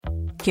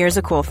Here's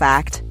a cool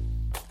fact.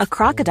 A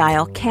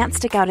crocodile can't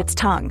stick out its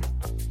tongue.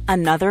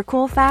 Another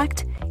cool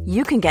fact,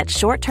 you can get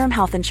short-term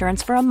health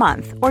insurance for a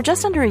month or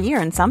just under a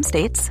year in some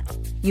states.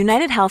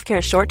 United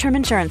Healthcare short-term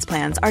insurance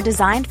plans are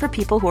designed for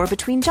people who are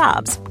between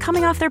jobs,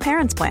 coming off their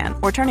parents' plan,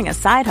 or turning a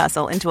side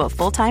hustle into a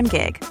full-time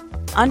gig.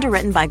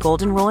 Underwritten by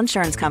Golden Rule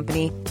Insurance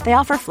Company, they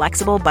offer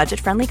flexible,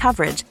 budget-friendly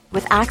coverage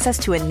with access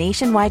to a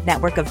nationwide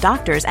network of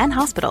doctors and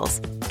hospitals.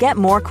 Get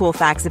more cool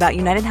facts about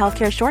United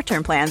Healthcare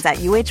short-term plans at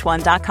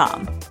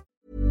uh1.com.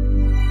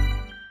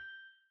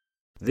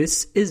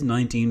 This is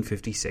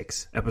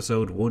 1956,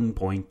 episode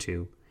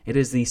 1.2. It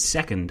is the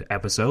second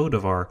episode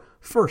of our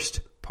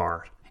first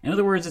part. In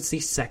other words, it's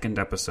the second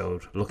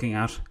episode looking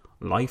at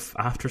life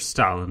after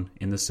Stalin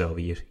in the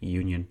Soviet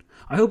Union.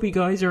 I hope you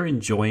guys are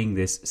enjoying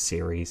this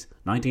series.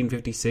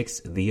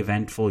 1956, the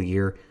eventful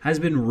year, has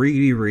been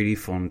really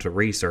fun to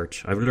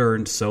research. I've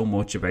learned so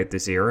much about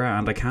this era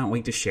and I can't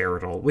wait to share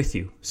it all with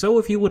you. So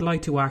if you would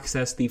like to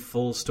access the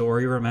full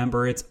story,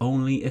 remember it's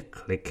only a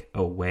click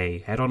away.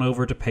 Head on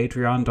over to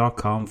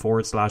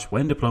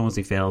patreon.com/When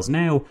Diplomacy Fails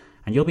now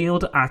and you'll be able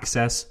to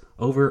access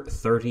over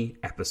 30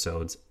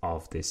 episodes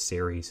of this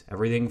series.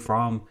 Everything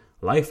from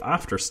life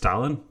after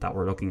Stalin, that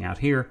we're looking at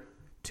here,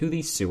 to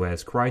the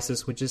Suez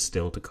Crisis, which is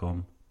still to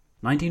come.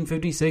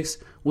 1956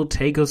 will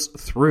take us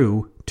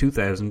through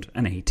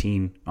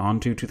 2018, on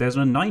to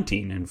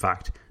 2019 in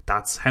fact.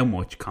 That's how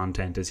much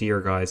content is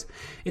here, guys.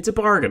 It's a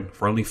bargain.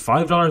 For only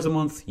 $5 a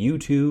month, you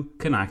too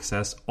can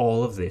access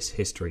all of this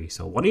history.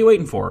 So what are you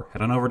waiting for?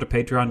 Head on over to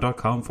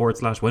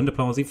patreon.com/When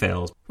Diplomacy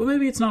Fails. Well,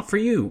 maybe it's not for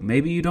you.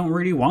 Maybe you don't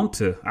really want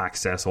to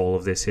access all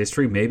of this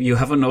history. Maybe you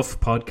have enough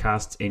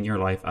podcasts in your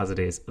life as it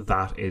is.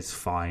 That is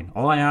fine.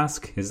 All I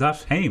ask is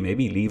that, hey,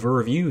 maybe leave a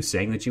review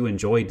saying that you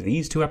enjoyed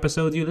these two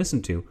episodes you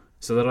listened to,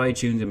 so that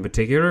iTunes in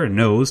particular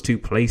knows to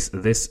place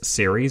this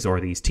series,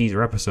 or these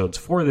teaser episodes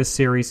for this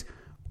series,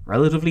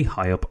 relatively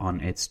high up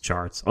on its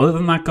charts. Other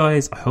than that,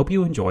 guys, I hope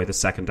you enjoy the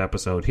second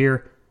episode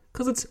here,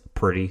 because it's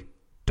pretty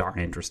darn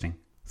interesting.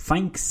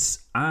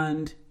 Thanks,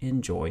 and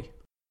enjoy.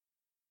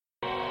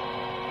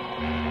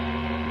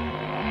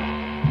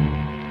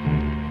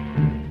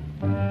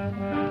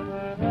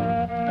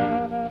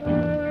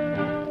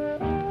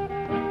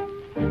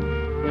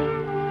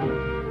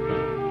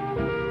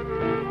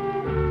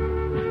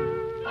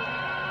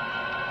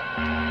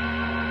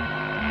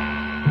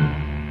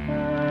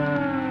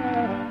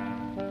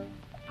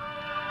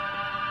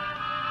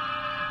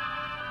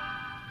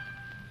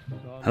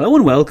 Hello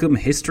and welcome,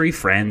 history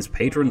friends,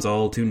 patrons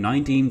all, to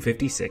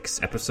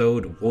 1956,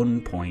 episode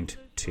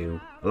 1.2.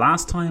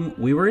 Last time,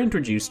 we were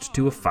introduced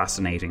to a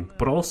fascinating,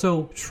 but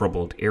also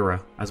troubled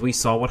era, as we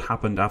saw what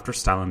happened after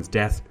Stalin's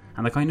death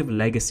and the kind of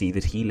legacy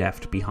that he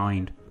left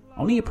behind.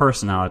 Only a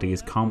personality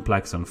as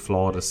complex and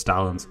flawed as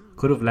Stalin's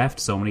could have left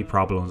so many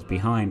problems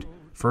behind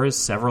for his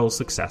several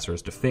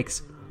successors to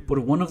fix, but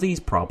one of these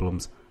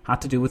problems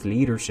had to do with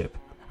leadership,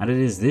 and it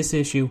is this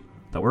issue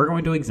that we're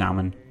going to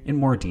examine in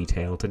more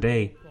detail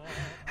today.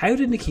 How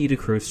did Nikita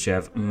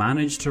Khrushchev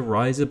manage to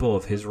rise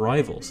above his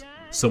rivals,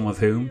 some of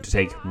whom, to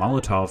take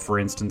Molotov for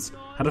instance,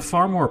 had a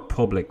far more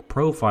public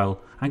profile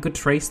and could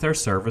trace their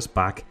service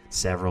back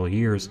several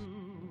years?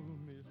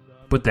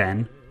 But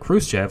then,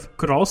 Khrushchev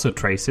could also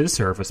trace his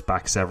service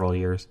back several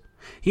years.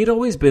 He had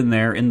always been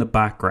there in the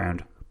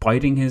background,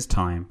 biding his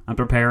time and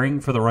preparing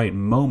for the right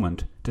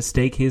moment to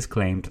stake his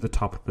claim to the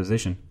top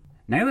position.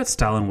 Now that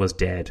Stalin was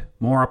dead,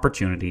 more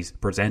opportunities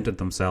presented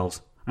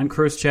themselves, and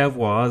Khrushchev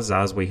was,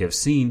 as we have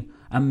seen,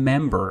 a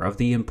member of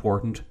the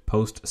important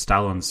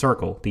post-Stalin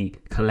circle, the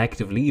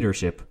collective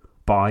leadership,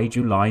 by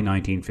July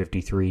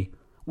 1953,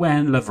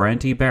 when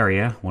Lavrenti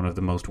Beria, one of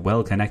the most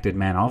well-connected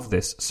men of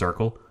this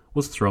circle,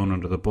 was thrown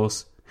under the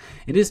bus.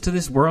 It is to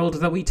this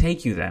world that we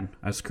take you then,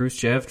 as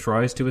Khrushchev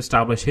tries to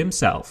establish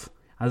himself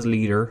as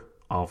leader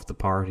of the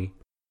party.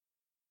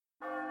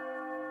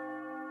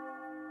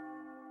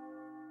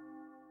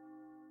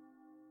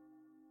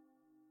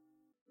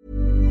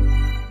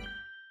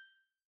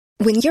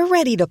 When you're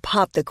ready to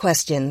pop the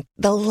question,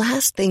 the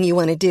last thing you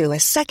want to do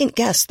is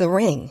second-guess the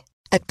ring.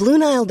 At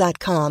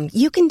BlueNile.com,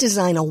 you can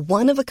design a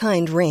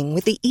one-of-a-kind ring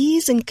with the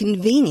ease and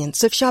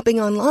convenience of shopping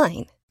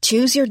online.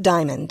 Choose your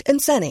diamond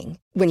and setting.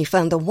 When you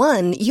find the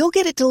one, you'll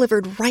get it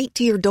delivered right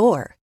to your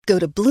door. Go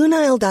to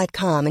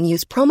BlueNile.com and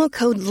use promo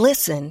code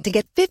LISTEN to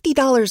get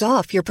 $50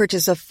 off your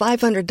purchase of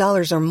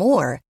 $500 or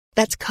more.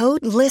 That's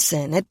code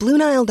LISTEN at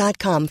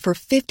BlueNile.com for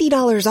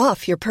 $50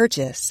 off your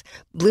purchase.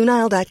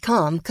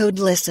 BlueNile.com, code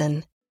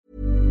LISTEN.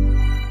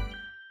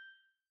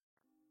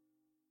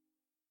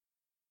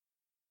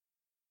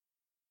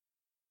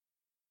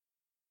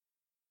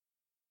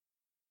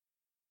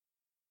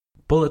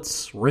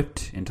 Bullets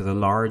ripped into the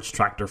large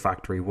tractor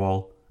factory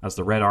wall as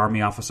the Red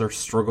Army officer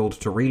struggled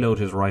to reload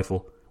his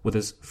rifle with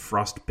his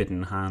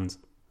frost-bitten hands.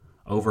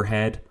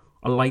 Overhead,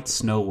 a light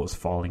snow was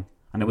falling,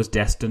 and it was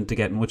destined to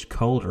get much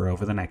colder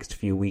over the next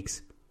few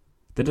weeks.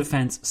 The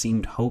defence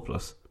seemed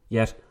hopeless,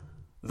 yet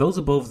those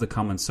above the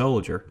common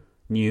soldier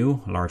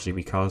knew, largely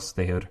because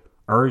they had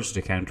urged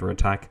a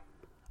counter-attack,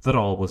 that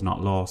all was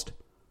not lost.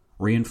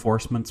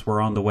 Reinforcements were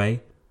on the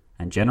way,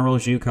 and General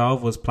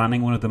Zhukov was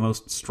planning one of the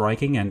most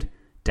striking and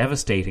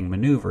devastating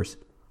maneuvers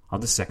of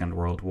the Second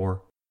World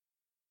War.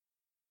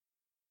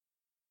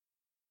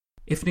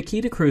 If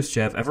Nikita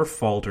Khrushchev ever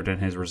faltered in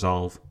his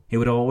resolve, he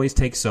would always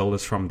take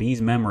solace from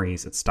these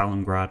memories at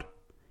Stalingrad.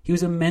 He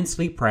was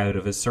immensely proud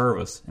of his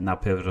service in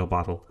that pivotal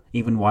battle,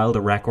 even while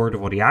the record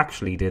of what he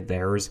actually did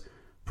there is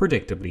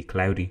predictably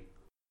cloudy.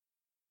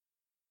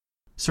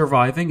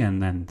 Surviving and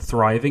then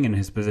thriving in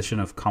his position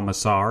of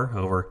Commissar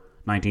over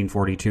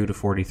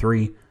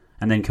 1942-43,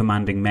 and then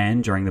commanding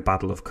men during the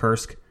Battle of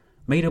Kursk,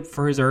 made up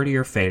for his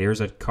earlier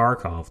failures at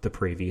Kharkov the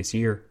previous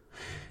year.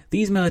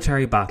 These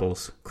military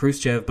battles,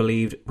 Khrushchev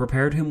believed,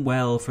 prepared him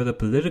well for the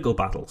political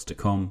battles to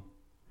come.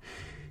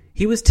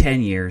 He was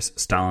 10 years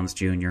Stalin's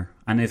junior,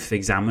 and if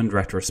examined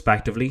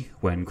retrospectively,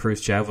 when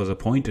Khrushchev was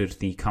appointed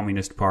the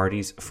Communist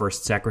Party's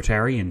first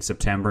secretary in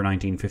September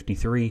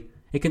 1953,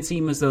 it can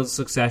seem as though the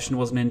succession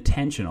was an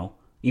intentional,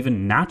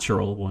 even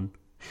natural one.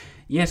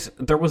 Yet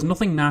there was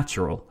nothing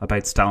natural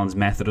about Stalin's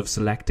method of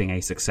selecting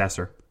a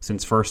successor,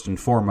 since first and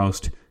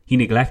foremost, he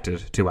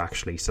neglected to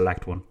actually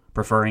select one,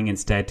 preferring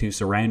instead to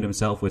surround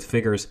himself with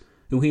figures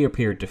who he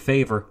appeared to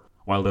favour,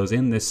 while those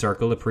in this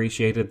circle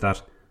appreciated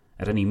that,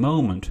 at any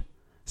moment,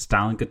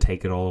 Stalin could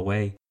take it all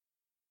away.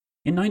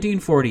 In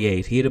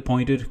 1948, he had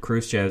appointed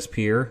Khrushchev's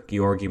peer,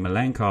 Georgy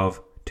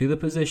Malenkov, to the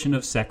position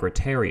of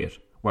Secretariat,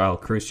 while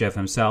Khrushchev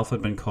himself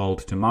had been called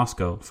to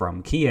Moscow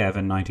from Kiev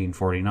in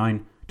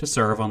 1949 to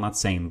serve on that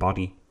same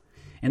body.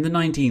 In the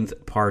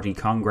 19th Party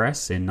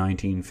Congress in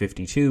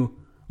 1952,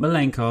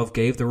 Malenkov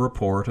gave the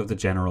report of the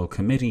General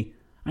Committee,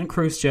 and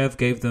Khrushchev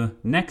gave the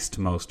next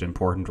most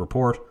important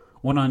report,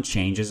 one on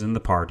changes in the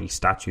party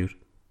statute.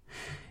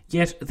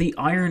 Yet the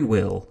iron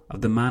will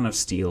of the man of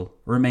steel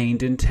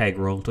remained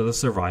integral to the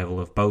survival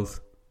of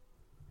both.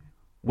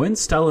 "When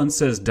Stalin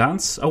says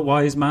dance, a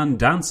wise man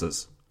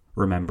dances,"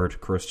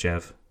 remembered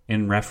Khrushchev,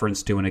 in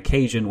reference to an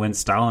occasion when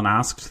Stalin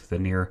asked the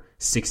near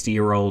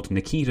 60-year-old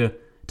Nikita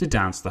to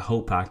dance the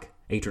hopak,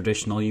 a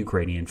traditional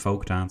Ukrainian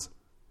folk dance.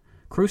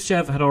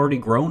 Khrushchev had already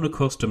grown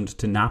accustomed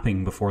to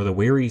napping before the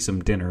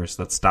wearisome dinners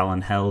that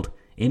Stalin held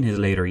in his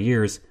later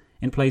years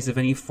in place of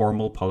any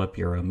formal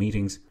Politburo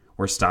meetings,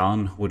 where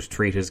Stalin would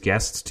treat his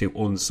guests to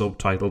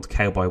unsubtitled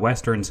cowboy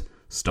westerns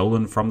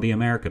stolen from the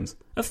Americans,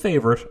 a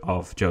favourite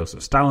of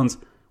Joseph Stalin's,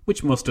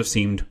 which must have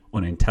seemed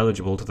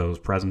unintelligible to those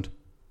present.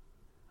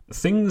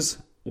 "Things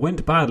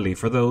went badly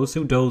for those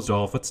who dozed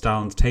off at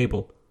Stalin's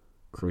table,"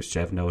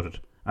 Khrushchev noted,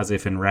 as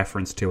if in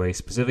reference to a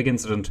specific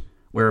incident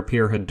where a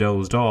peer had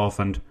dozed off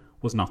and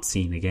was not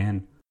seen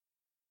again.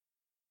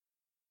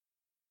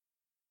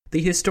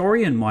 The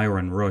historian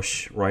Myron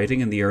Rush, writing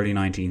in the early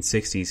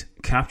 1960s,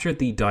 captured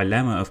the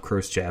dilemma of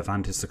Khrushchev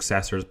and his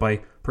successors by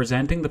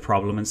presenting the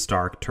problem in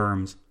stark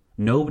terms.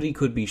 Nobody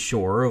could be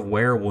sure of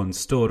where one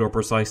stood or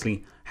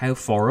precisely how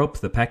far up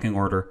the pecking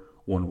order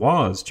one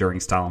was during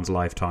Stalin's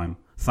lifetime,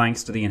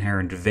 thanks to the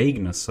inherent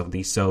vagueness of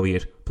the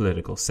Soviet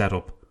political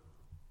setup.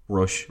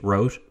 Rush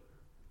wrote,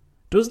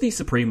 "Does the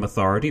supreme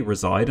authority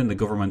reside in the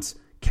government's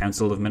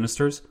Council of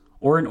Ministers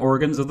or in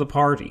organs of the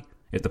party?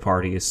 If the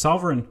party is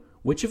sovereign,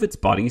 which of its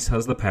bodies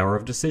has the power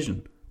of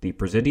decision, the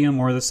Presidium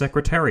or the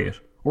Secretariat?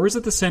 Or is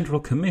it the Central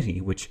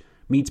Committee, which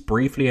meets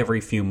briefly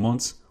every few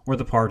months, or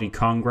the Party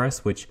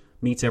Congress, which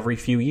meets every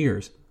few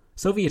years?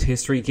 Soviet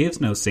history gives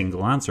no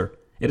single answer.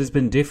 It has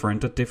been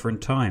different at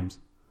different times.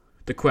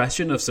 The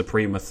question of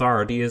supreme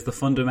authority is the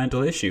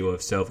fundamental issue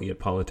of Soviet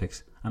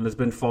politics, and has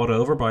been fought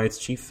over by its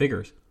chief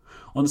figures.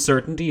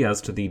 Uncertainty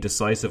as to the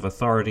decisive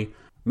authority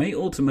may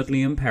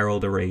ultimately imperil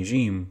the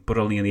regime, but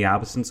only in the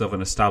absence of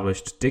an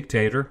established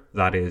dictator,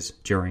 that is,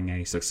 during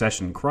a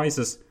succession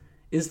crisis,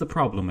 is the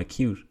problem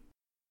acute."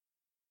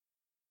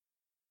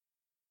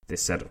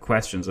 This set of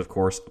questions, of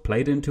course,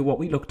 played into what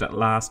we looked at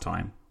last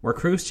time, where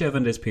Khrushchev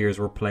and his peers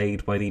were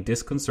plagued by the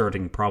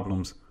disconcerting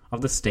problems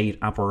of the state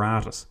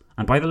apparatus,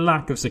 and by the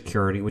lack of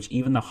security which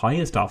even the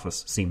highest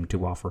office seemed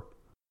to offer.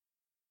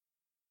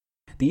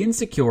 The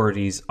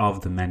insecurities of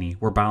the many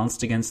were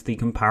balanced against the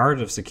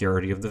comparative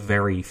security of the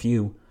very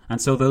few, and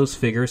so those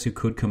figures who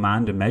could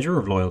command a measure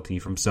of loyalty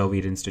from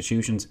Soviet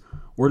institutions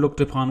were looked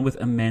upon with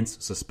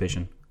immense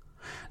suspicion.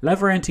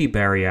 Lavrenti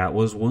Beria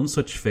was one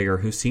such figure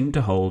who seemed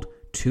to hold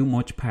too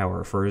much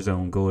power for his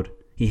own good.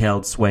 He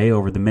held sway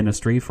over the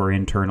Ministry for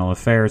Internal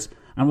Affairs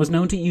and was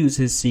known to use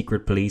his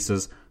secret police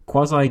as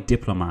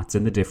quasi-diplomats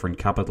in the different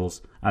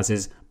capitals, as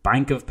his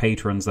bank of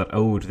patrons that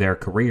owed their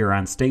career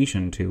and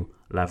station to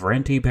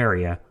Lavrenti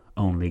Beria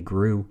only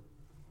grew.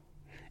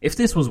 If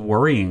this was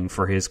worrying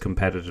for his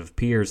competitive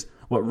peers,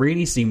 what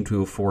really seemed to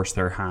have forced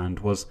their hand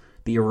was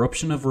the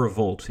eruption of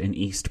revolt in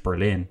East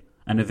Berlin,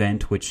 an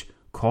event which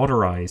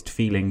cauterized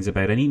feelings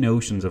about any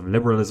notions of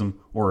liberalism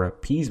or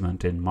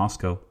appeasement in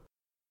Moscow.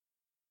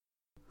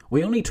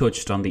 We only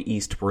touched on the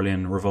East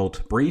Berlin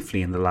revolt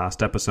briefly in the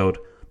last episode,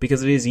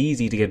 because it is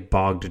easy to get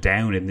bogged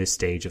down in this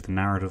stage of the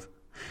narrative.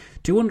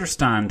 To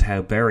understand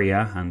how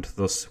Beria, and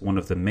thus one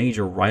of the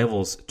major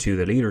rivals to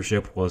the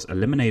leadership, was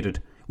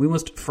eliminated, we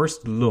must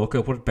first look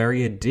at what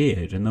Beria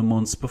did in the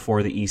months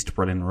before the East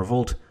Berlin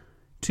revolt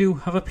to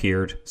have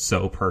appeared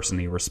so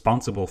personally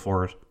responsible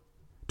for it.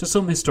 To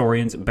some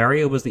historians,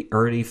 Beria was the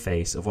early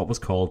face of what was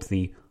called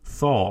the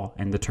thaw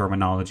in the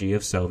terminology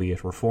of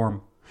Soviet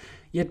reform.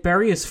 Yet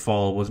Beria's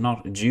fall was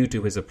not due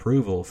to his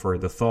approval for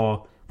the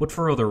thaw, but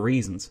for other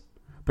reasons.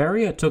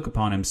 Beria took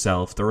upon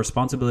himself the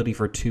responsibility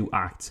for two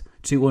acts,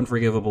 two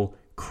unforgivable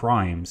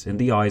crimes in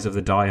the eyes of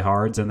the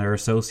diehards and their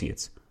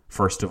associates.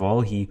 First of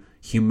all, he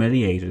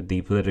humiliated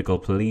the political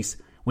police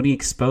when he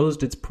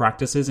exposed its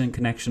practices in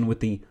connection with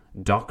the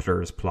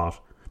Doctors'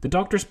 Plot. The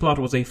Doctors' Plot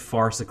was a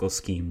farcical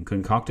scheme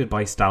concocted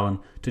by Stalin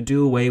to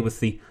do away with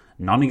the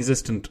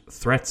non-existent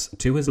threats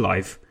to his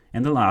life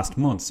in the last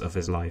months of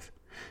his life.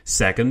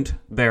 Second,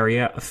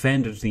 Beria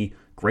offended the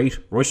great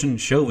Russian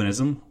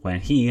chauvinism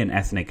when he, an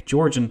ethnic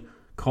Georgian,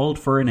 called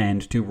for an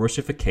end to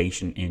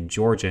Russification in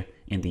Georgia,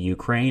 in the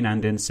Ukraine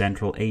and in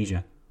Central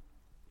Asia.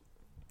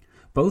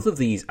 Both of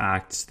these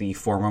acts, the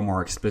former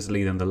more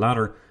explicitly than the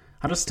latter,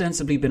 had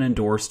ostensibly been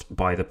endorsed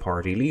by the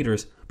party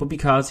leaders, but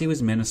because he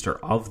was Minister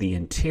of the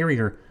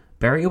Interior,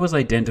 Beria was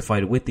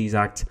identified with these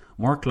acts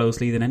more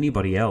closely than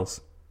anybody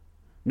else.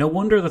 No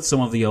wonder that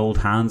some of the old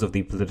hands of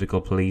the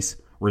political police,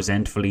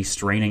 resentfully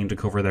straining to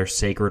cover their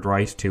sacred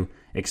right to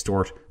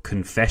extort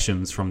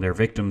confessions from their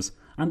victims,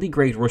 and the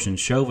great Russian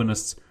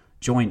chauvinists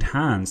joined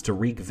hands to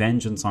wreak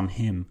vengeance on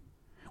him.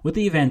 With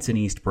the events in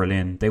East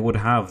Berlin, they would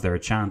have their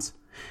chance.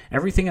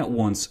 Everything at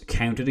once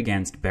counted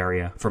against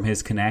Beria, from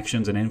his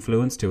connections and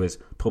influence to his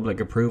public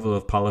approval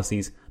of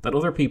policies that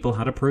other people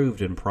had approved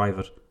in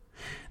private.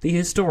 The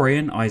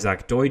historian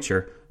Isaac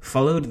Deutscher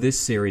followed this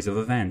series of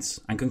events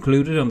and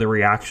concluded on the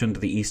reaction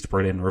to the East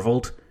Berlin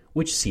revolt,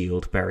 which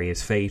sealed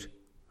Beria's fate.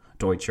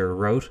 Deutscher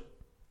wrote,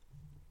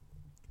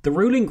 "The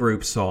ruling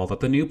group saw that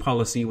the new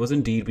policy was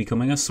indeed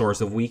becoming a source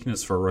of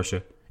weakness for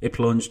Russia. It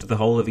plunged the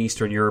whole of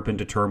Eastern Europe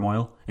into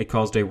turmoil, it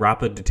caused a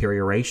rapid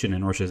deterioration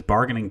in Russia's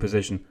bargaining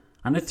position,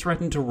 and it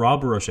threatened to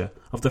rob Russia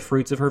of the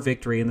fruits of her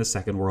victory in the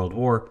Second World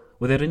War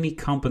without any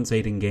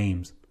compensating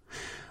gains.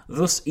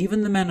 Thus,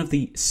 even the men of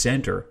the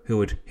centre, who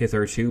had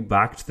hitherto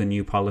backed the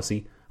new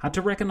policy, had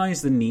to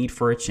recognise the need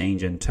for a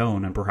change in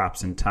tone and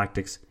perhaps in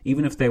tactics,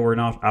 even if they were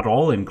not at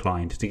all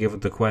inclined to give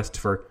up the quest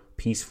for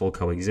peaceful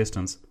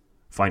coexistence.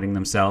 Finding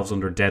themselves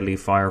under deadly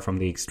fire from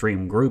the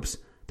extreme groups,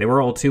 they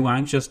were all too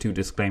anxious to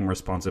disclaim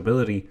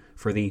responsibility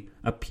for the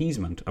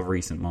appeasement of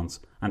recent months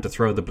and to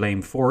throw the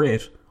blame for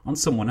it on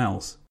someone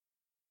else."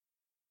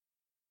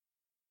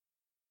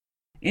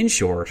 In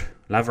short,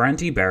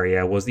 Lavrenti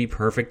Beria was the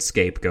perfect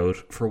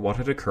scapegoat for what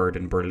had occurred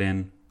in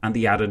Berlin, and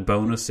the added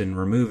bonus in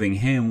removing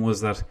him was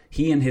that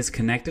he and his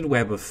connected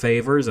web of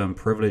favours and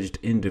privileged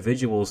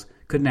individuals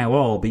could now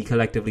all be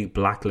collectively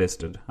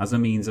blacklisted as a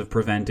means of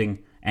preventing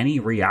any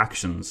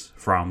reactions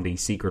from the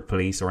secret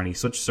police or any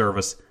such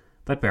service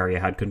that Beria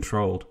had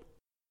controlled.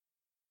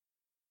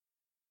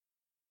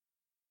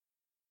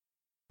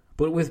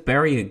 But with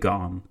Beria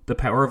gone, the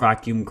power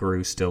vacuum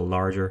grew still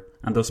larger,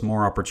 and thus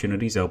more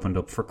opportunities opened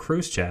up for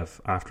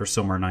Khrushchev after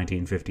summer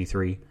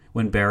 1953,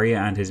 when Beria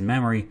and his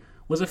memory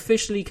was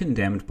officially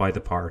condemned by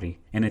the party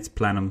in its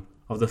plenum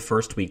of the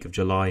first week of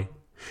July.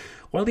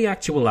 While the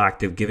actual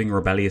act of giving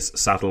rebellious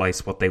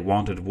satellites what they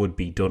wanted would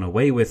be done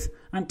away with,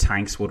 and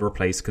tanks would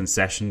replace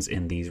concessions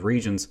in these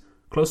regions,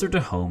 closer to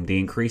home the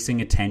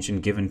increasing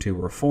attention given to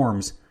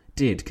reforms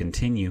did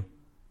continue.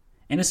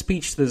 In a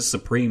speech to the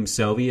Supreme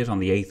Soviet on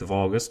the 8th of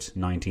August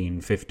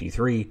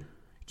 1953,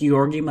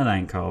 Georgy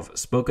Malenkov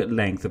spoke at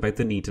length about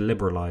the need to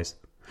liberalise.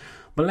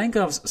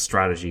 Malenkov's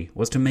strategy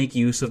was to make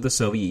use of the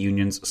Soviet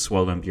Union's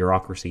swollen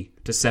bureaucracy,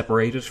 to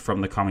separate it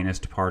from the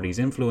Communist Party's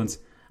influence,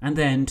 and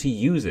then to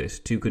use it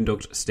to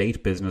conduct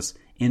state business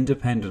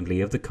independently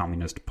of the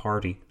Communist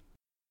Party.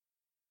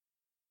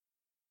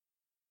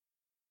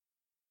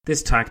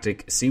 This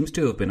tactic seems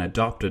to have been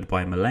adopted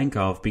by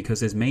Malenkov because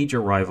his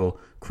major rival,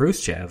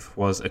 Khrushchev,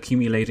 was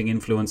accumulating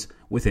influence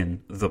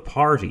within the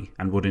party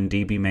and would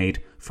indeed be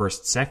made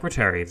first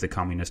secretary of the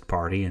Communist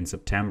Party in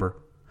September.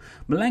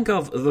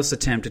 Malenkov thus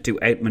attempted to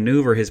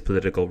outmaneuver his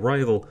political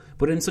rival,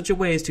 but in such a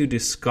way as to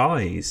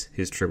disguise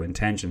his true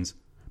intentions.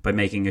 By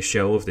making a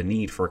show of the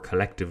need for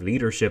collective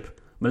leadership,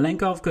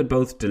 Malenkov could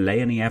both delay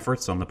any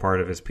efforts on the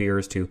part of his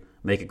peers to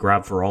make a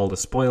grab for all the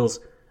spoils,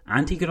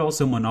 and he could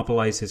also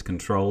monopolise his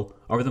control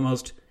over the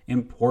most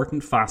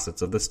important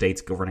facets of the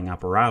state's governing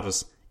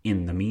apparatus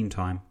in the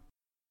meantime.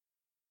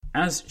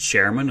 As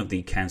chairman of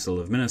the Council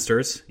of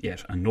Ministers,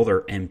 yet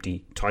another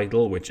empty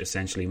title which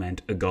essentially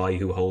meant a guy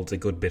who holds a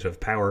good bit of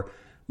power,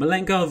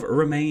 Malenkov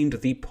remained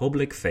the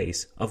public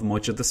face of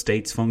much of the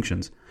state's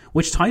functions,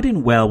 which tied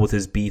in well with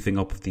his beefing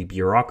up of the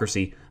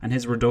bureaucracy and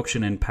his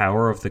reduction in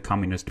power of the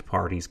Communist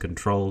Party's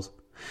controls.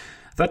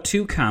 That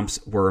two camps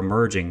were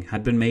emerging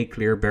had been made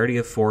clear barely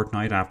a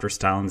fortnight after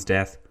Stalin's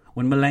death,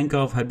 when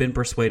Malenkov had been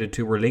persuaded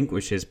to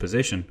relinquish his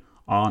position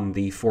on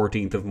the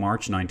 14th of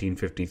March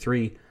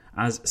 1953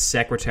 as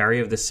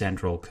Secretary of the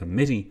Central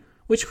Committee,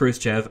 which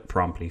Khrushchev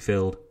promptly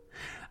filled.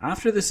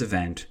 After this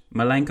event,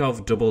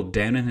 Malenkov doubled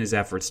down in his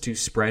efforts to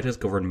spread his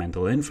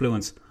governmental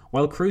influence,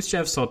 while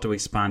Khrushchev sought to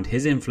expand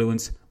his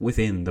influence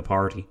within the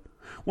party.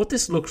 What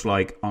this looked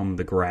like on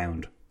the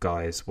ground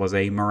guys, was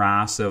a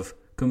morass of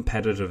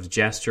competitive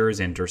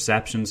gestures,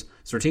 interceptions,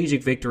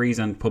 strategic victories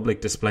and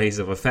public displays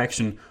of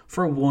affection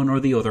for one or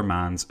the other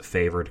man's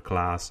favoured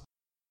class.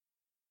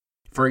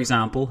 For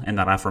example, in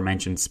that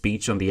aforementioned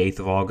speech on the 8th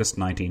of August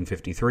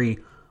 1953,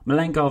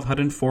 Malenkov had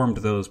informed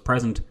those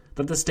present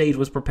that the state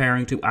was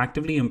preparing to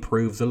actively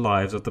improve the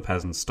lives of the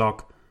peasant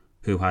stock,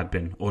 who had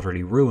been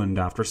utterly ruined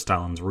after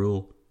Stalin's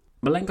rule.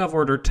 Malenkov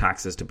ordered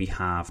taxes to be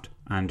halved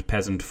and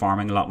peasant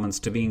farming allotments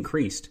to be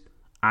increased,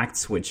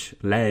 acts which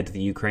led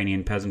the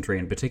Ukrainian peasantry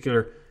in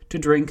particular to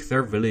drink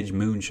their village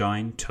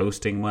moonshine,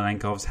 toasting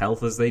Malenkov's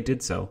health as they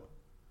did so.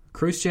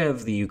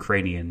 Khrushchev, the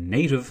Ukrainian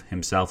native,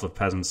 himself of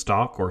peasant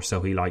stock, or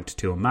so he liked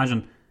to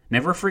imagine,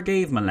 never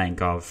forgave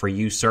Malenkov for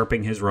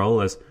usurping his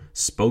role as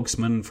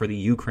spokesman for the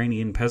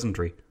Ukrainian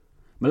peasantry.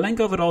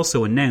 Malenkov had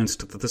also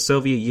announced that the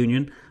Soviet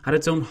Union had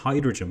its own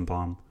hydrogen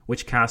bomb,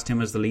 which cast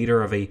him as the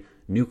leader of a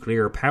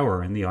nuclear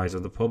power in the eyes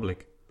of the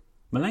public.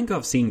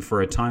 Malenkov seemed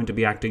for a time to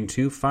be acting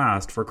too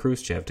fast for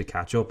Khrushchev to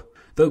catch up,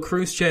 though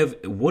Khrushchev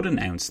would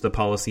announce the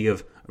policy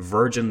of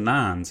virgin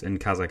lands in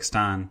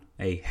Kazakhstan,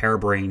 a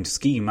harebrained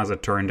scheme as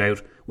it turned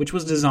out, which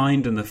was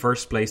designed in the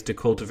first place to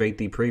cultivate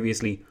the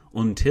previously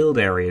untilled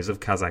areas of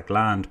Kazakh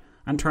land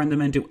and turn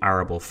them into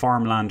arable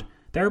farmland,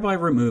 thereby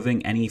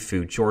removing any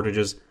food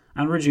shortages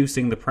and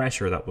reducing the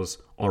pressure that was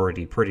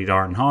already pretty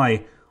darn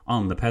high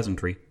on the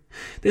peasantry.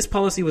 This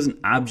policy was an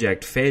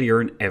abject failure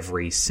in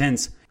every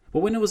sense, but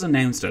when it was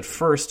announced at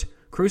first,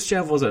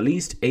 Khrushchev was at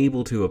least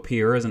able to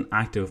appear as an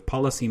active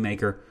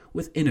policymaker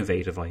with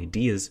innovative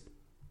ideas.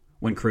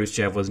 When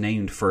Khrushchev was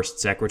named First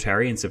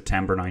Secretary in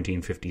September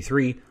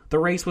 1953, the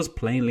race was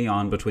plainly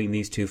on between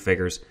these two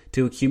figures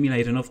to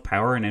accumulate enough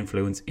power and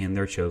influence in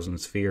their chosen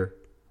sphere.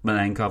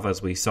 Malenkov,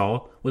 as we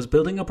saw, was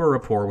building up a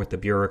rapport with the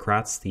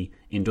bureaucrats, the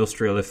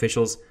industrial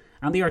officials,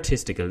 and the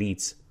artistic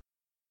elites,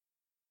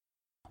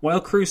 while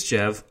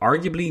Khrushchev,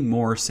 arguably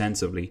more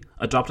sensibly,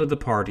 adopted the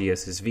party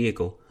as his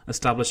vehicle,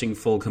 establishing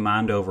full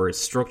command over its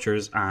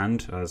structures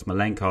and, as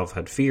Malenkov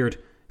had feared,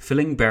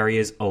 filling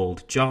Beria's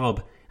old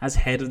job as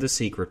head of the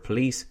secret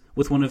police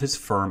with one of his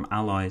firm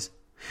allies.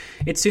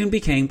 It soon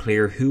became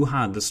clear who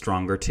had the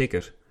stronger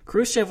ticket.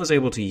 Khrushchev was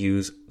able to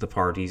use the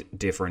party's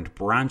different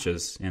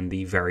branches in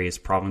the various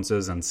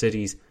provinces and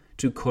cities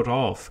to cut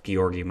off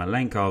Georgy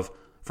Malenkov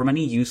from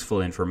any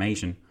useful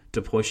information,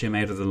 to push him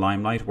out of the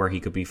limelight where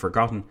he could be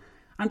forgotten,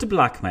 and to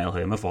blackmail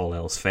him if all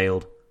else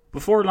failed.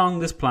 Before long,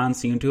 this plan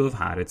seemed to have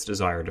had its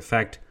desired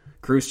effect.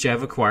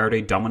 Khrushchev acquired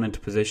a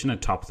dominant position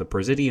atop the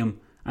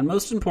Presidium, and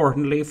most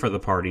importantly for the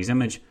party's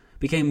image,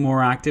 became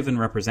more active in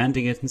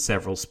representing it in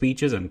several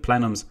speeches and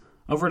plenums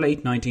over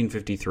late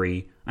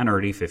 1953 and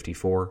early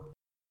 54.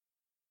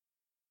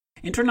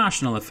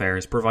 International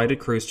affairs provided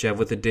Khrushchev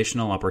with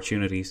additional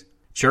opportunities.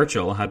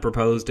 Churchill had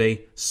proposed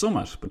a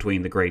summit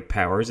between the great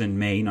powers in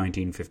May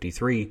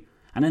 1953,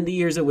 and in the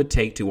years it would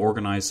take to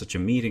organise such a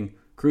meeting,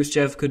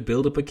 Khrushchev could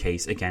build up a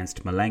case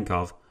against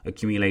Malenkov,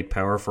 accumulate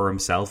power for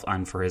himself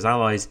and for his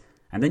allies,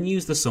 and then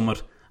use the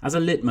summit as a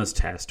litmus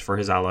test for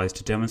his allies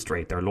to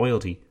demonstrate their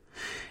loyalty.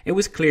 It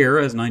was clear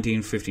as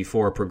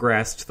 1954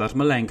 progressed that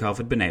Malenkov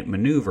had been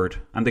outmanoeuvred,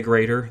 and the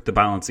greater the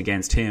balance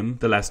against him,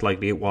 the less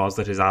likely it was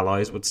that his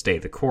allies would stay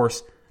the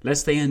course,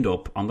 lest they end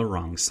up on the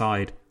wrong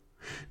side.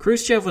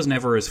 Khrushchev was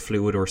never as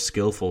fluid or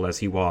skillful as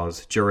he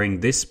was during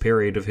this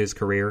period of his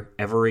career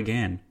ever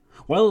again.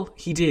 While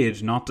he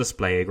did not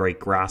display a great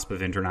grasp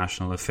of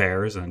international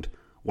affairs, and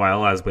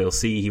while, as we'll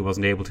see, he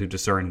wasn't able to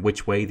discern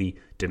which way the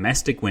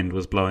domestic wind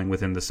was blowing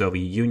within the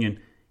Soviet Union,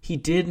 he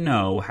did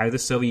know how the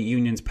Soviet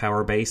Union's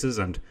power bases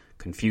and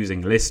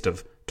confusing list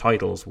of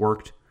titles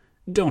worked.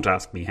 Don't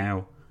ask me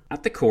how.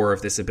 At the core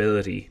of this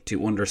ability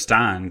to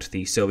understand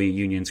the Soviet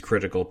Union's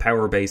critical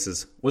power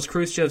bases was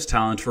Khrushchev's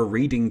talent for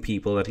reading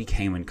people that he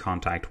came in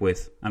contact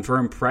with, and for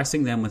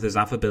impressing them with his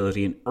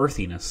affability and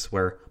earthiness,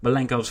 where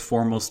Malenkov's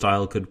formal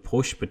style could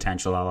push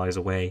potential allies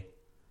away.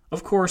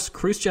 Of course,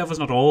 Khrushchev was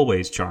not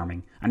always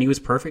charming, and he was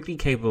perfectly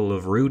capable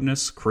of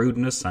rudeness,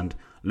 crudeness, and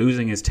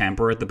losing his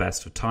temper at the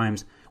best of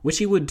times, which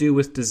he would do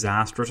with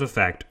disastrous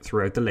effect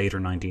throughout the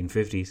later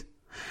 1950s.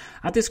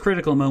 At this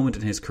critical moment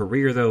in his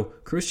career, though,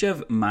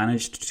 Khrushchev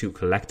managed to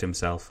collect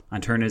himself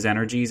and turn his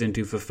energies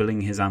into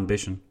fulfilling his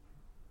ambition.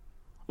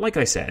 Like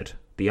I said,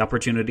 the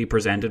opportunity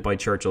presented by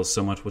Churchill's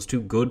summit was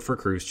too good for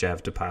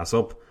Khrushchev to pass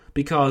up,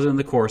 because in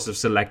the course of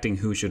selecting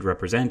who should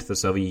represent the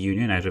Soviet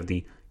Union out of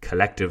the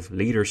collective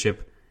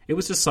leadership, it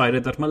was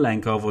decided that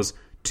Malenkov was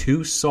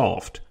too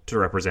soft to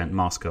represent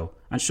Moscow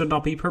and should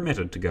not be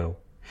permitted to go.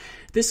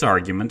 This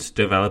argument,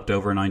 developed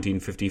over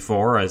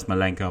 1954 as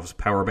Malenkov's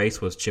power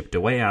base was chipped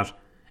away at,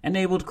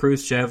 enabled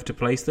Khrushchev to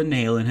place the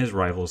nail in his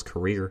rival's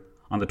career.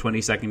 On the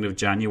 22nd of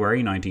January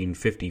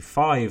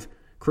 1955,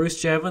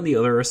 Khrushchev and the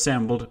other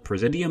assembled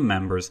Presidium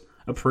members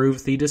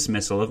approved the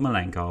dismissal of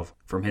Malenkov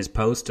from his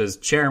post as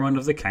chairman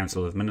of the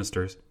Council of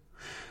Ministers.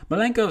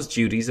 Malenkov's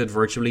duties had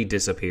virtually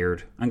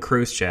disappeared, and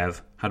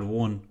Khrushchev had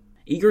won.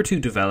 Eager to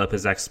develop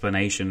his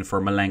explanation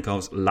for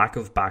Malenkov's lack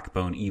of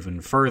backbone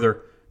even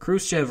further,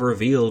 Khrushchev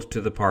revealed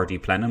to the party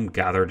plenum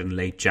gathered in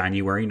late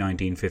January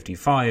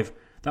 1955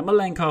 that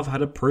Malenkov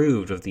had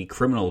approved of the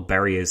criminal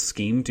Beria's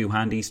scheme to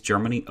hand East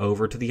Germany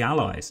over to the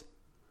Allies.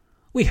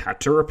 "We had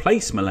to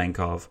replace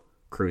Malenkov,"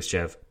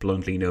 Khrushchev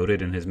bluntly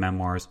noted in his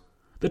memoirs.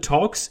 "The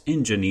talks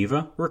in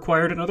Geneva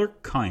required another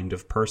kind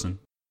of person."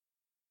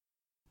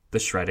 The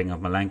shredding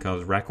of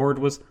Malenkov's record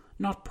was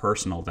not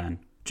personal then,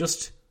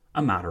 just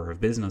a matter of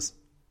business.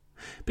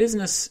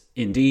 Business,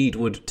 indeed,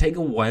 would take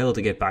a while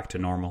to get back to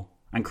normal,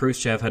 and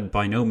Khrushchev had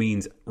by no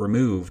means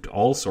removed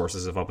all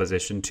sources of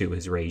opposition to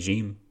his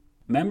regime.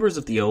 Members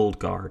of the old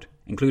guard,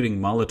 including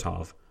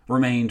Molotov,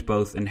 remained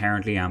both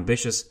inherently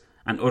ambitious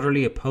and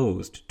utterly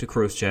opposed to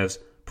Khrushchev's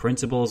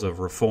principles of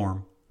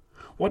reform.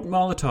 What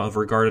Molotov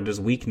regarded as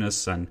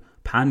weakness and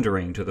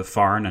pandering to the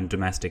foreign and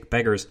domestic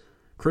beggars,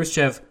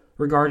 Khrushchev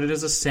regarded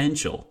as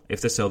essential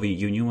if the Soviet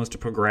Union was to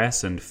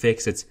progress and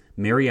fix its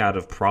myriad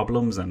of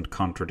problems and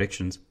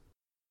contradictions.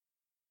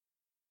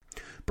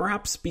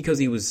 Perhaps because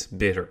he was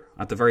bitter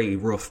at the very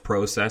rough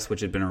process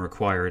which had been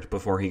required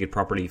before he could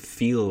properly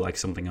feel like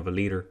something of a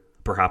leader.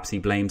 Perhaps he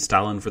blamed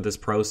Stalin for this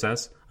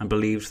process and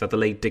believed that the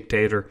late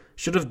dictator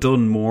should have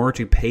done more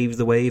to pave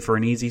the way for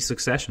an easy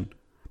succession.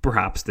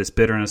 Perhaps this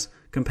bitterness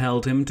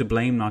compelled him to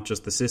blame not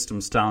just the system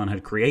Stalin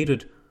had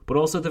created, but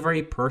also the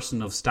very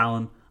person of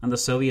Stalin and the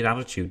Soviet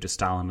attitude to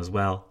Stalin as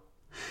well.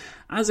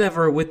 As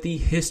ever with the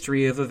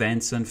history of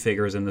events and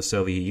figures in the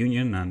Soviet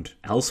Union, and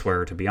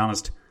elsewhere to be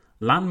honest,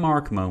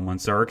 landmark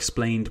moments are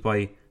explained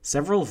by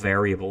several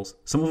variables,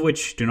 some of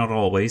which do not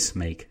always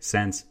make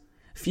sense.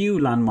 Few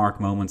landmark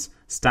moments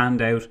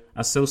stand out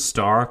as so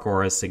stark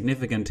or as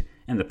significant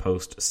in the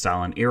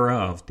post-Stalin era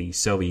of the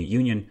Soviet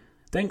Union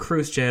than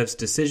Khrushchev's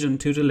decision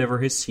to deliver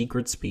his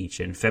secret speech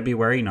in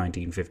February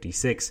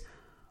 1956.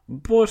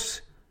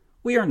 But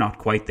we are not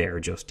quite there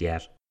just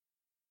yet.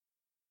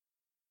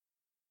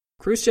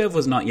 Khrushchev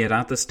was not yet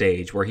at the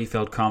stage where he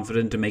felt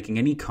confident in making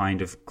any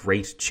kind of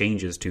great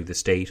changes to the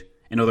state.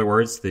 In other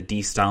words, the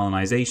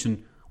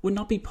de-Stalinization would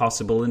not be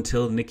possible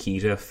until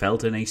Nikita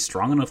felt in a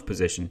strong enough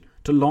position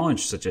to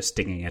launch such a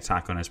stinging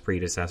attack on his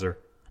predecessor,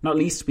 not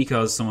least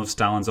because some of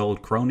Stalin's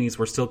old cronies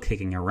were still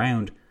kicking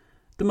around,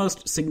 the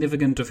most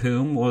significant of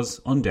whom was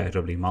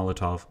undoubtedly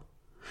Molotov.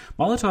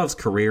 Molotov's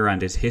career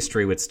and his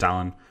history with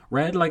Stalin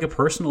read like a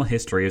personal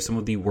history of some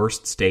of the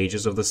worst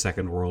stages of the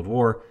Second World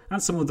War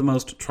and some of the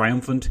most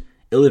triumphant,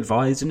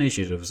 ill-advised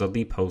initiatives of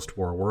the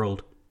post-war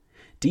world.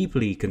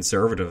 Deeply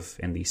conservative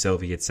in the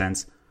Soviet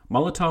sense,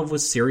 Molotov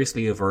was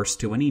seriously averse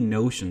to any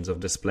notions of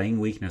displaying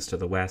weakness to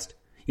the West.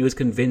 He was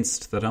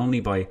convinced that only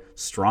by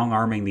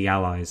strong-arming the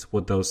Allies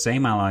would those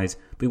same Allies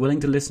be willing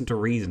to listen to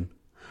reason.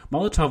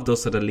 Molotov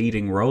thus had a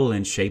leading role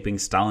in shaping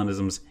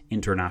Stalinism's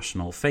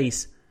international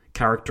face,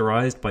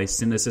 characterized by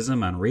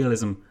cynicism and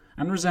realism,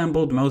 and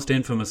resembled most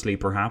infamously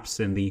perhaps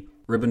in the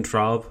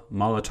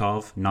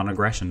Ribbentrop-Molotov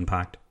non-aggression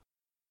pact.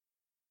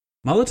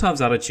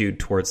 Molotov's attitude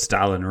towards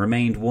Stalin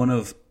remained one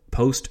of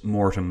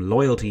post-mortem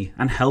loyalty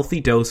and healthy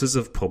doses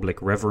of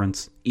public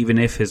reverence, even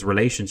if his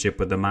relationship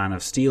with the Man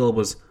of Steel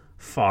was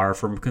far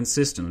from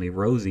consistently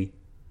rosy.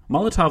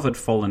 Molotov had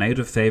fallen out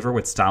of favour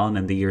with Stalin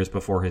in the years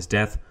before his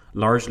death,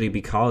 largely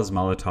because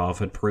Molotov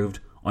had proved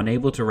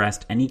unable to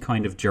wrest any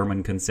kind of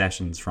German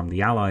concessions from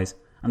the Allies,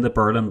 and the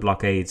Berlin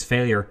blockade's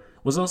failure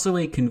was also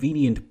a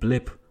convenient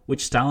blip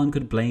which Stalin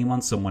could blame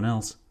on someone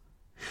else.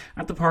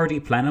 At the party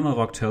plenum of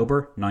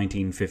October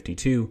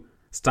 1952,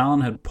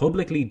 Stalin had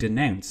publicly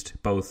denounced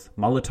both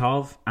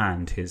Molotov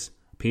and his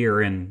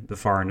peer in the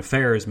Foreign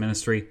Affairs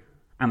Ministry,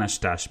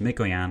 Anastas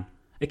Mikoyan,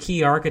 a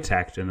key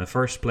architect in the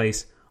first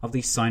place of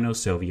the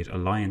Sino-Soviet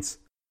alliance.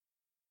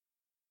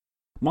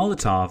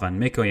 Molotov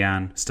and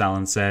Mikoyan,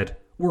 Stalin said,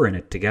 were in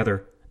it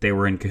together. They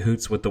were in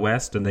cahoots with the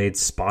West and they had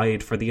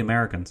spied for the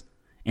Americans.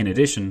 In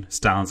addition,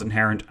 Stalin's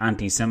inherent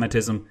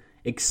anti-Semitism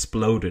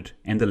exploded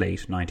in the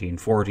late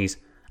 1940s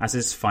as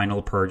his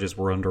final purges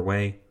were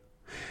underway.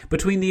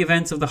 Between the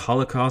events of the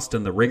Holocaust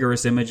and the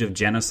rigorous image of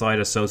genocide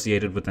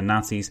associated with the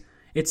Nazis,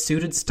 it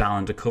suited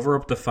Stalin to cover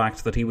up the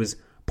fact that he was,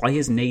 by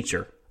his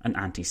nature, an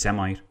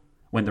anti-Semite.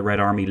 When the Red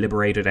Army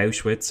liberated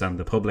Auschwitz and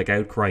the public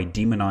outcry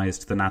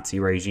demonized the Nazi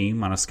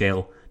regime on a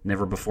scale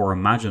never before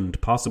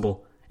imagined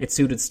possible, it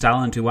suited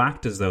Stalin to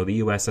act as though the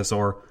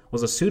USSR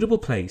was a suitable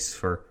place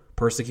for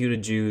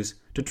persecuted Jews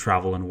to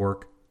travel and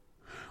work.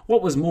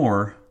 What was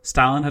more,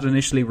 Stalin had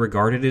initially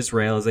regarded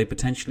Israel as a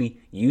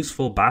potentially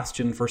useful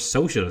bastion for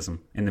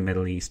socialism in the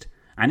Middle East,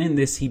 and in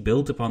this he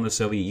built upon the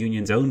Soviet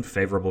Union's own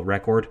favourable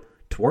record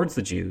towards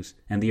the Jews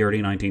in the early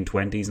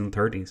 1920s and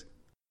 30s.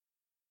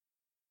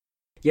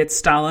 Yet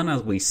Stalin,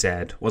 as we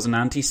said, was an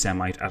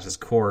anti-Semite at his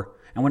core,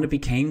 and when it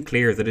became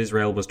clear that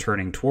Israel was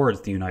turning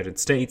towards the United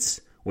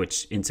States,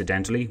 which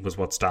incidentally was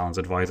what Stalin's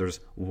advisors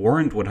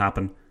warned would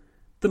happen,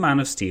 the Man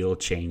of Steel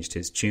changed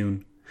his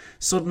tune.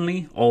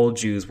 Suddenly, all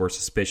Jews were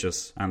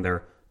suspicious, and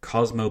their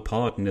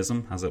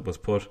cosmopolitanism, as it was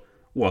put,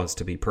 was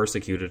to be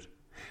persecuted.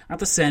 At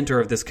the centre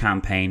of this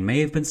campaign may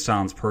have been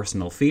Stalin's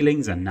personal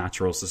feelings and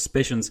natural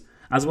suspicions,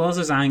 as well as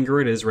his anger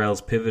at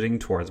Israel's pivoting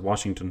towards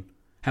Washington.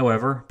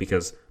 However,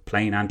 because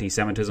plain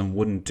anti-Semitism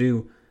wouldn't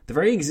do, the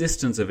very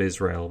existence of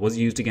Israel was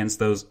used against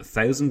those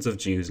thousands of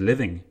Jews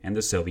living in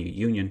the Soviet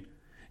Union.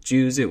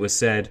 Jews, it was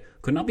said,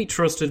 could not be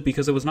trusted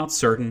because it was not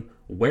certain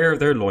where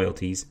their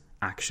loyalties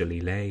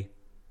actually lay.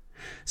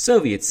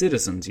 Soviet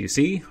citizens, you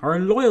see, are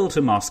loyal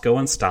to Moscow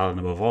and Stalin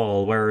above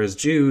all, whereas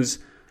Jews,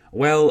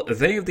 well,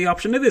 they have the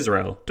option of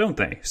Israel, don't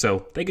they?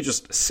 So they could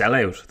just sell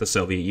out the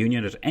Soviet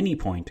Union at any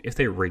point if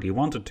they really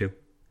wanted to.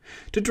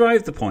 To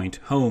drive the point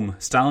home,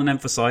 Stalin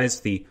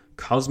emphasized the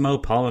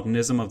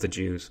cosmopolitanism of the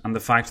Jews and the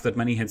fact that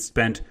many had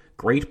spent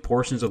great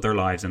portions of their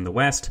lives in the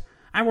West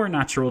and were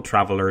natural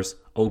travellers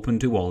open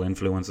to all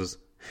influences.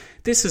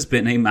 This has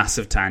been a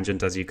massive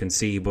tangent, as you can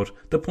see, but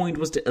the point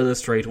was to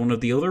illustrate one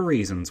of the other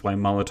reasons why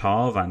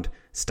Molotov and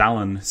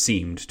Stalin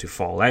seemed to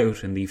fall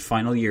out in the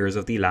final years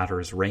of the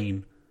latter's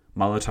reign.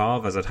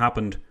 Molotov, as it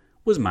happened,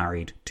 was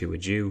married to a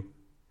Jew.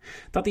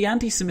 That the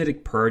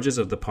anti-Semitic purges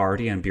of the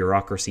party and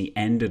bureaucracy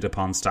ended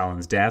upon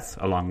Stalin's death,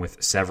 along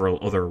with several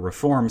other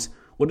reforms,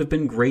 would have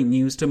been great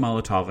news to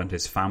Molotov and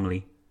his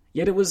family.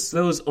 Yet it was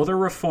those other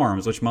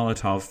reforms which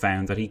Molotov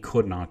found that he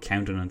could not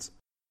countenance.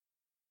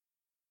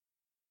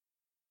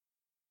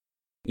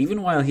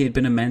 Even while he had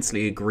been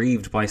immensely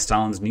aggrieved by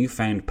Stalin's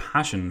newfound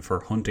passion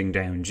for hunting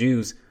down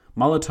Jews,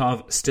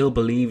 Molotov still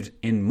believed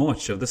in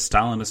much of the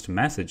Stalinist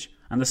message,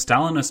 and the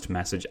Stalinist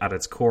message at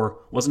its core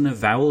was an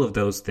avowal of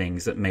those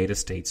things that made a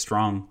state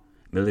strong: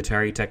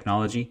 military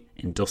technology,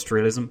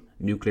 industrialism,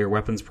 nuclear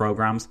weapons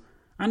programs,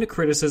 and a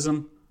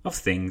criticism of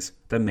things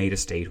that made a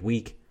state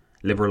weak: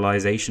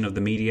 liberalization of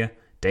the media,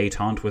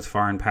 détente with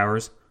foreign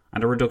powers,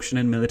 and a reduction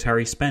in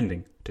military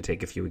spending, to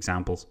take a few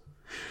examples.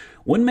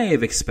 One may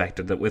have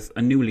expected that with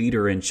a new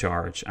leader in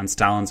charge and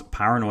Stalin's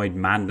paranoid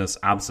madness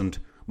absent,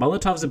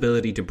 Molotov's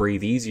ability to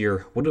breathe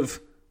easier would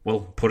have,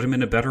 put him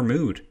in a better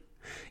mood.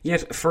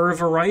 Yet, for a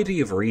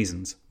variety of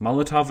reasons,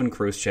 Molotov and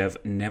Khrushchev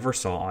never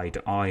saw eye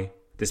to eye.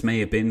 This may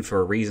have been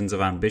for reasons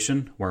of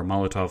ambition, where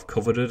Molotov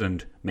coveted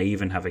and may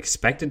even have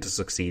expected to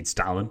succeed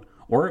Stalin,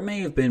 or it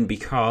may have been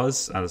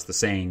because, as the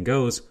saying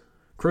goes,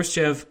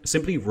 Khrushchev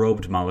simply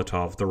rubbed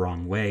Molotov the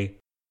wrong way.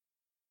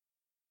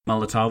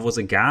 Molotov was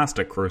aghast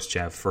at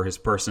Khrushchev for his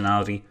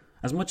personality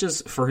as much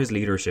as for his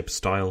leadership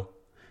style.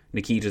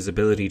 Nikita's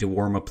ability to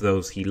warm up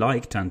those he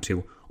liked and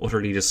to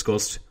utterly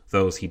disgust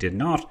those he did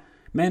not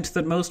meant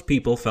that most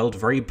people felt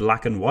very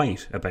black and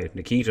white about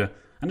Nikita,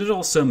 and it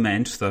also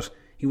meant that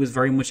he was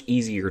very much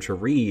easier to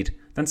read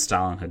than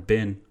Stalin had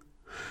been.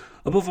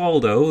 Above all,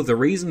 though, the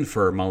reason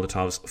for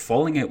Molotov's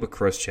falling out with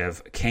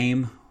Khrushchev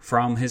came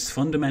from his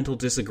fundamental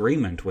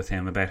disagreement with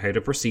him about how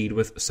to proceed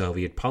with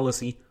Soviet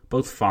policy,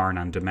 both foreign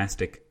and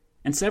domestic.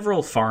 In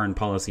several foreign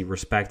policy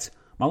respects,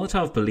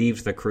 Molotov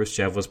believed that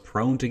Khrushchev was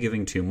prone to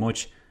giving too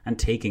much and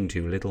taking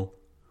too little.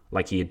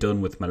 Like he had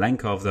done with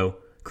Malenkov, though,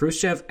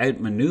 Khrushchev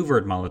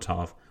outmaneuvered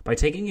Molotov by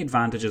taking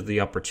advantage of the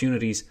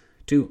opportunities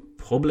to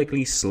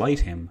publicly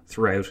slight him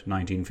throughout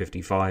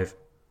 1955.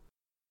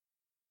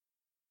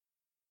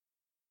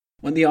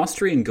 When the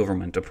Austrian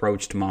government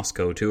approached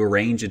Moscow to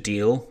arrange a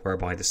deal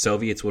whereby the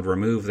Soviets would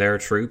remove their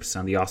troops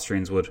and the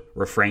Austrians would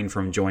refrain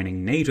from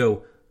joining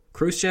NATO,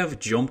 Khrushchev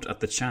jumped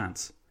at the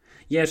chance.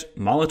 Yet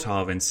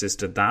Molotov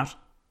insisted that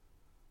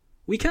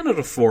we cannot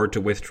afford to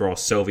withdraw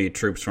Soviet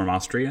troops from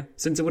Austria,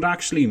 since it would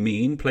actually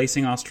mean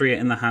placing Austria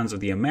in the hands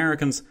of the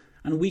Americans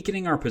and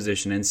weakening our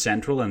position in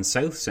Central and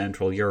South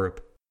Central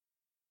Europe.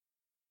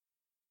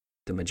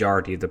 The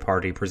majority of the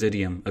party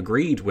presidium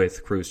agreed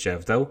with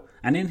Khrushchev, though,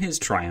 and in his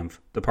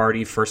triumph, the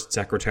party first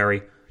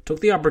secretary took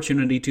the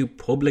opportunity to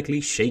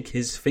publicly shake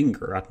his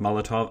finger at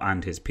Molotov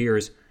and his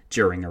peers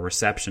during a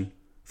reception.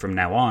 From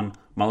now on,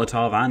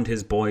 Molotov and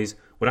his boys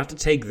would have to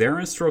take their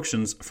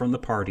instructions from the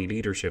party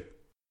leadership.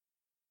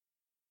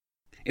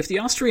 If the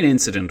Austrian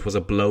incident was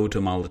a blow to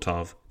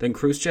Molotov, then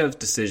Khrushchev's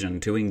decision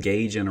to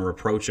engage in a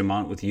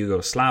rapprochement with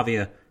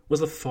Yugoslavia was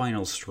the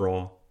final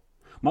straw.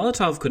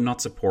 Molotov could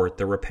not support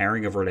the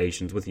repairing of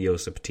relations with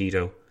Josip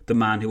Tito, the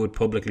man who had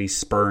publicly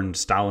spurned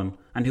Stalin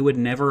and who had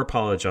never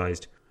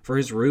apologised for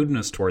his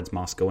rudeness towards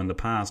Moscow in the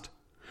past.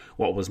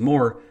 What was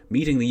more,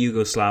 meeting the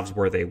Yugoslavs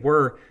where they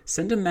were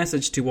sent a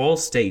message to all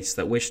states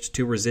that wished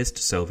to resist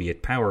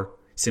Soviet power.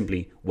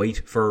 Simply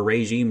wait for a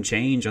regime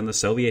change and the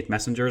Soviet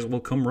messengers will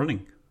come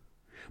running.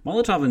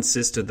 Molotov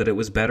insisted that it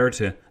was better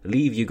to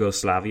leave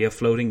Yugoslavia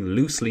floating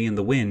loosely in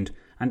the wind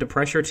and to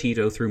pressure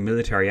Tito through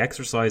military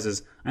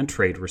exercises and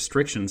trade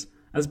restrictions,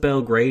 as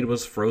Belgrade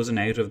was frozen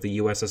out of the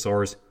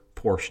USSR's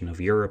portion of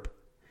Europe.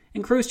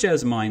 In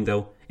Khrushchev's mind,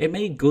 though, it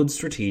made good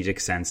strategic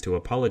sense to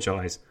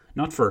apologise,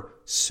 not for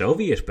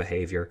Soviet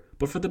behaviour,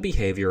 but for the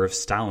behaviour of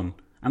Stalin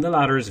and the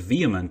latter's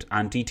vehement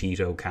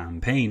anti-Tito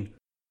campaign,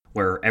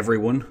 where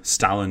everyone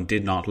Stalin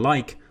did not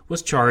like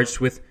was charged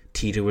with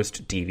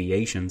Titoist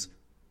deviations.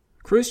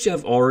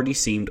 Khrushchev already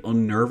seemed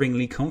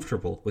unnervingly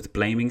comfortable with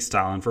blaming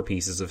Stalin for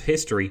pieces of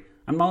history,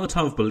 and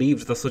Molotov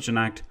believed that such an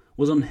act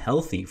was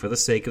unhealthy for the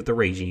sake of the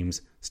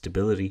regime's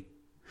stability.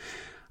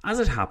 As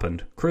it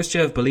happened,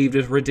 Khrushchev believed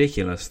it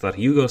ridiculous that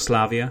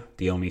Yugoslavia,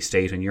 the only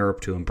state in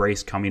Europe to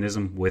embrace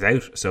communism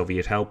without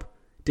Soviet help,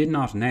 did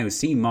not now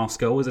see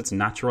Moscow as its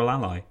natural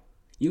ally.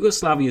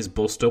 Yugoslavia's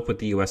bust-up with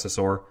the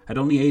USSR had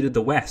only aided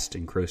the West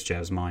in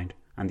Khrushchev's mind,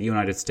 and the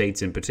United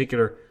States in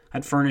particular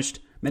had furnished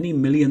many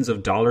millions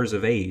of dollars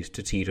of aid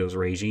to Tito's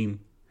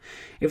regime.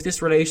 If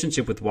this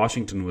relationship with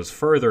Washington was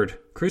furthered,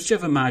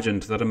 Khrushchev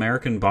imagined that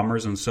American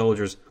bombers and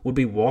soldiers would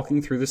be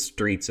walking through the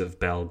streets of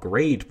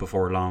Belgrade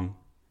before long.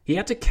 He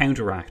had to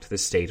counteract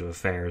this state of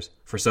affairs,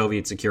 for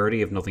Soviet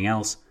security if nothing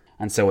else,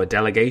 and so a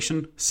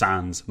delegation,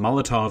 sans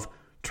Molotov,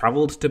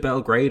 travelled to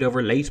Belgrade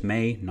over late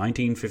May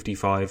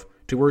 1955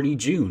 to early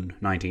June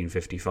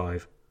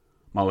 1955.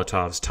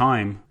 Molotov's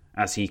time,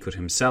 as he could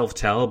himself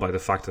tell by the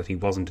fact that he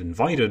wasn't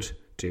invited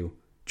to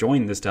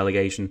join this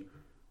delegation,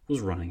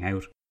 was running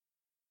out.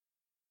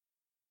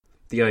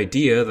 The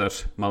idea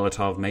that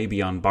Molotov may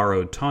be on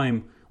borrowed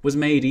time was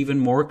made even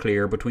more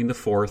clear between the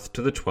 4th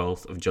to the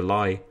 12th of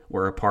July,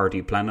 where a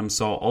party plenum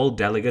saw all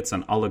delegates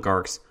and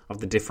oligarchs of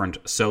the different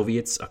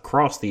Soviets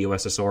across the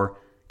USSR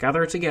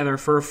gather together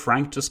for a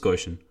frank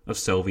discussion of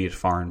Soviet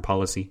foreign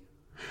policy.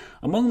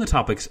 Among the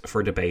topics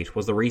for debate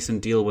was the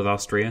recent deal with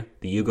Austria,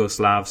 the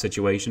Yugoslav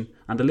situation,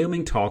 and the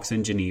looming talks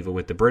in Geneva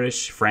with the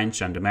British,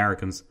 French and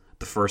Americans,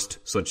 the first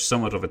such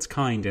summit of its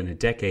kind in a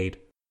decade.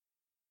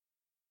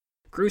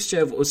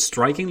 Khrushchev was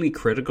strikingly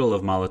critical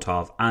of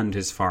Molotov and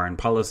his foreign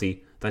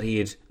policy that he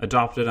had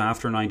adopted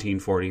after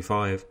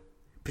 1945.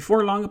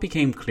 Before long it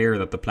became clear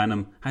that the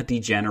plenum had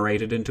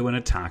degenerated into an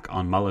attack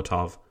on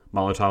Molotov,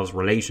 Molotov's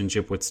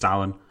relationship with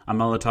Stalin, and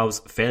Molotov's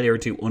failure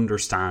to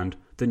understand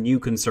the new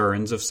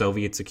concerns of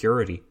Soviet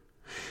security.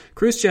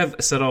 Khrushchev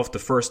set off the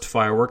first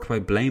firework by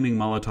blaming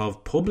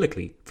Molotov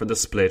publicly for the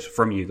split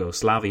from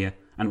Yugoslavia,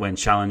 and when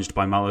challenged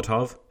by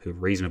Molotov, who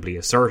reasonably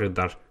asserted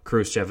that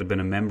Khrushchev had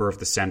been a member of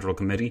the Central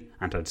Committee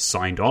and had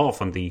signed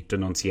off on the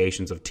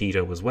denunciations of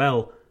Tito as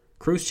well,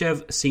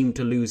 Khrushchev seemed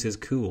to lose his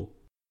cool.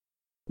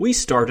 "We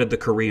started the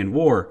Korean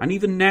War, and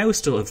even now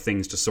still have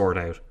things to sort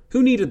out.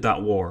 Who needed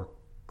that war?"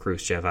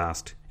 Khrushchev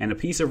asked, in a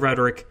piece of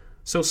rhetoric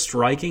so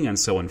striking and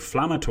so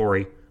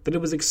inflammatory that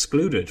it was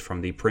excluded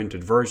from the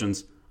printed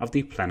versions of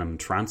the plenum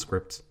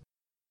transcripts.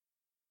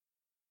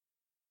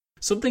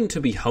 Something to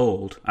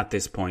behold at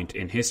this point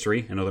in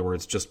history, in other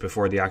words just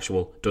before the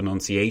actual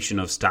denunciation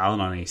of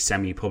Stalin on a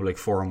semi-public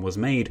forum was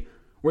made,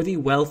 were the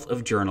wealth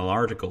of journal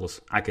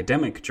articles,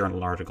 academic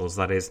journal articles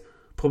that is,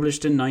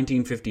 published in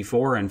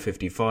 1954 and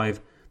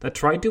 55 that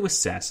tried to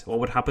assess what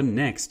would happen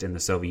next in the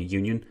Soviet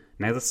Union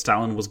now that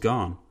Stalin was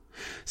gone.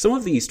 Some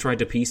of these tried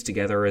to piece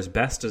together as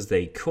best as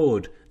they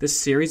could this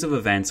series of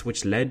events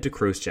which led to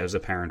Khrushchev's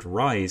apparent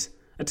rise,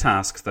 a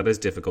task that is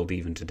difficult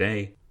even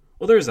today.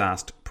 Others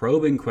asked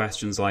probing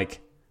questions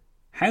like,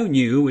 how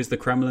new is the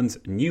Kremlin's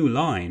new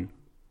line?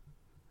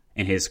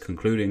 In his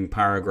concluding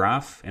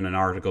paragraph in an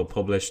article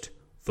published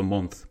the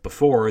month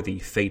before the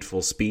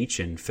fateful speech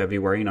in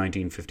February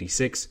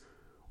 1956,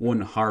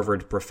 one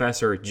Harvard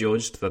professor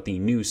judged that the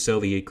new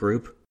Soviet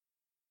group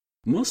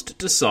must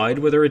decide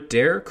whether it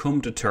dare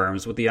come to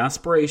terms with the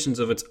aspirations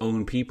of its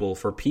own people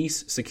for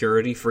peace,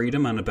 security,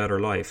 freedom and a better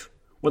life.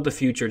 What the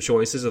future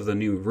choices of the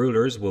new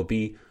rulers will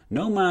be,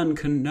 no man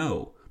can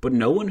know, but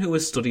no one who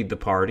has studied the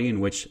party in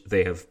which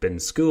they have been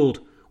schooled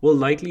will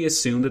lightly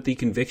assume that the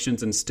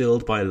convictions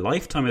instilled by a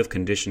lifetime of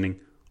conditioning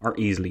are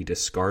easily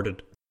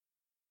discarded.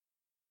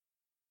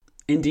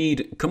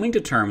 Indeed, coming to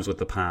terms with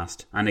the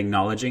past and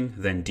acknowledging,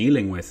 then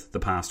dealing with, the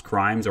past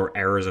crimes or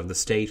errors of the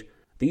state,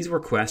 these were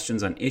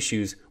questions and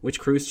issues which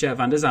Khrushchev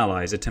and his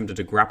allies attempted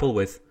to grapple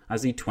with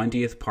as the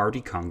 20th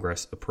Party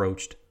Congress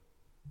approached.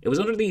 It was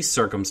under these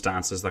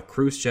circumstances that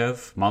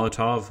Khrushchev,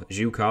 Molotov,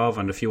 Zhukov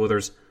and a few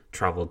others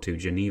travelled to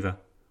Geneva.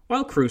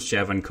 While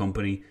Khrushchev and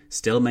company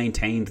still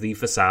maintained the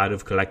facade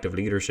of collective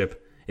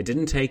leadership, it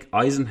didn't take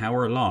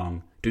Eisenhower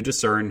long to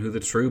discern who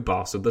the true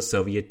boss of the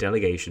Soviet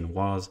delegation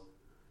was.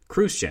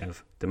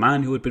 Khrushchev, the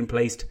man who had been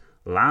placed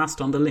last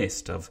on the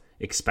list of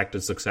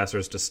expected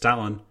successors to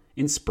Stalin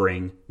in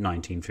spring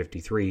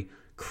 1953,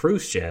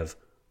 Khrushchev,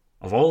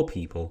 of all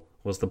people,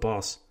 was the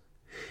boss.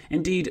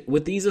 Indeed,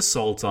 with these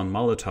assaults on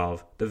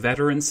Molotov, the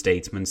veteran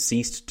statesman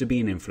ceased to be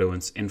an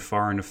influence in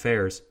foreign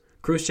affairs.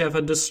 Khrushchev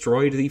had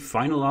destroyed the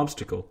final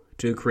obstacle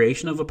to the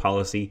creation of a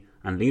policy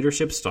and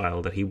leadership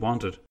style that he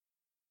wanted.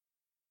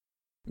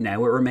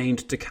 Now it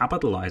remained to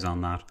capitalise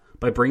on that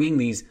by bringing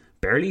these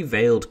barely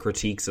veiled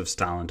critiques of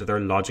Stalin to their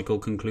logical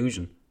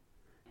conclusion.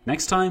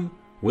 Next time,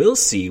 we'll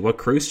see what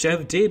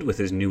Khrushchev did with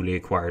his newly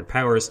acquired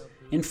powers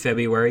in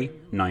February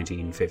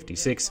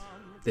 1956.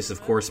 This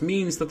of course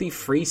means that the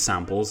free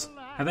samples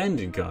have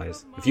ended,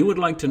 guys. If you would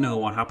like to know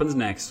what happens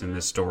next in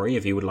this story,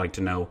 if you would like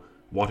to know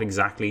what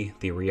exactly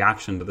the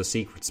reaction to the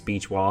secret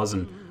speech was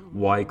and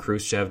why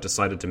Khrushchev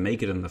decided to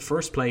make it in the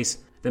first place,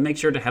 then make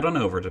sure to head on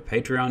over to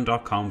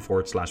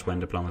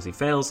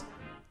patreon.com/whendiplomacyfails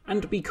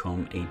and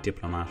become a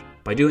diplomat.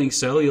 By doing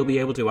so, you'll be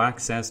able to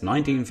access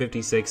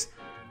 1956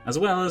 as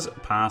well as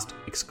past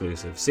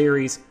exclusive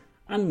series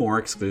and more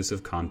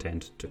exclusive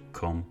content to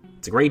come.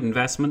 It's a great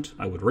investment,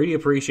 I would really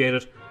appreciate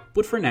it,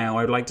 but for now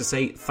I'd like to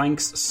say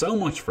thanks so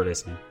much for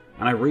listening,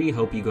 and I really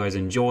hope you guys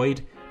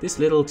enjoyed this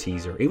little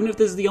teaser. Even if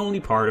this is the only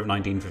part of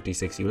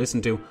 1956 you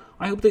listen to,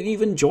 I hope that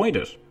you've enjoyed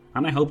it,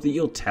 and I hope that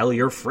you'll tell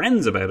your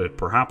friends about it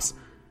perhaps.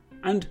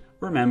 And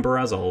remember,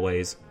 as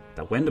always,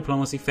 that when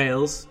diplomacy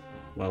fails,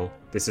 well,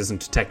 this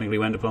isn't technically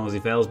When Diplomacy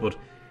Fails, but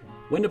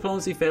When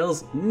Diplomacy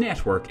Fails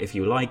Network, if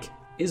you like,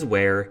 is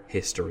where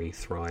history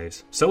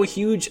thrives. So a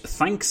huge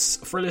thanks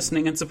for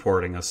listening and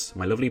supporting us,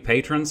 my lovely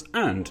patrons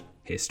and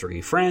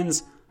history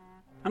friends,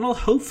 and I'll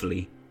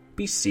hopefully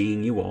be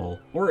seeing you all,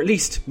 or at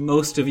least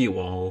most of you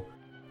all,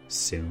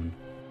 soon.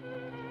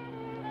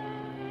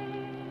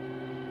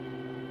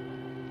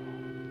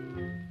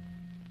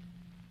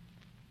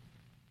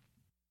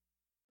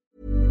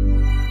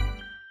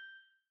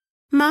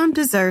 Mom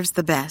deserves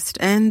the best,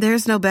 and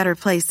there's no better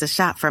place to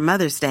shop for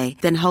Mother's Day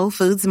than Whole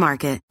Foods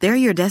Market. They're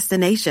your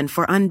destination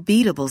for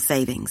unbeatable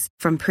savings,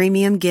 from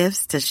premium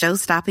gifts to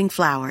show-stopping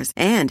flowers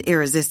and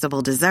irresistible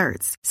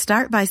desserts.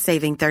 Start by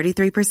saving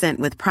 33%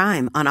 with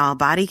Prime on all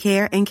body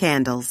care and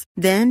candles.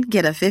 Then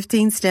get a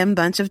 15-stem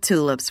bunch of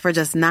tulips for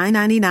just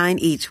 $9.99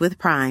 each with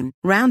Prime.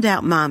 Round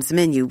out Mom's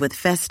menu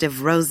with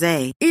festive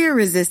rosé,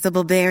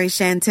 irresistible berry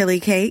chantilly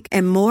cake,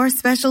 and more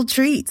special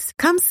treats.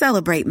 Come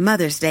celebrate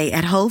Mother's Day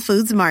at Whole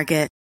Foods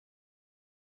Market.